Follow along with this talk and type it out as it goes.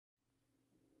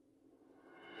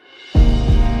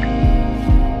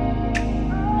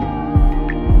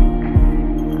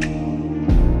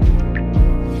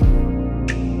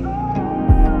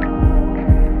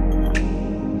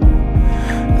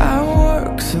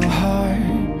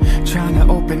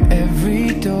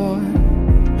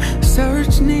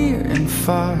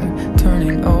far,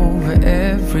 turning over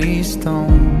every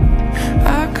stone.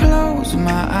 I close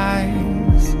my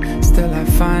eyes, still I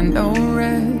find no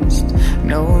rest,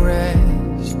 no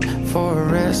rest for a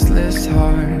restless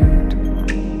heart.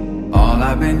 All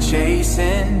I've been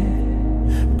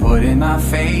chasing, putting my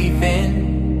faith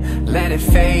in, let it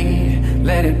fade,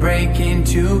 let it break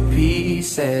into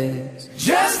pieces.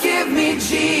 Just give me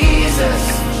Jesus,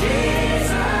 Jesus.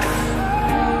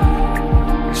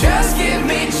 Just give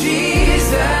me Jesus.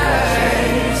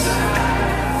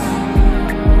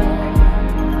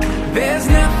 There's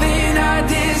nothing I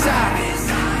desire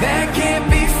that can't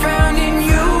be found in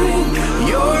you.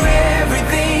 You're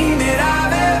everything that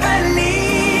I've ever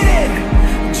needed.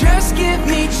 Just give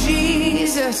me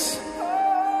Jesus.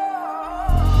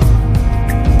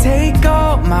 Take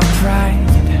all my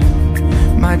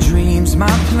pride, my dreams,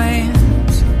 my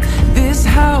plans. This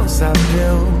house I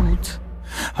built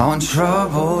on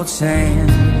troubled sand.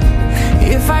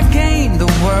 If I gained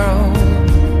the world,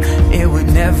 it would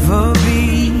never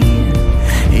be,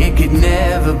 it could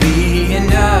never be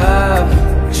enough.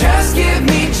 Just give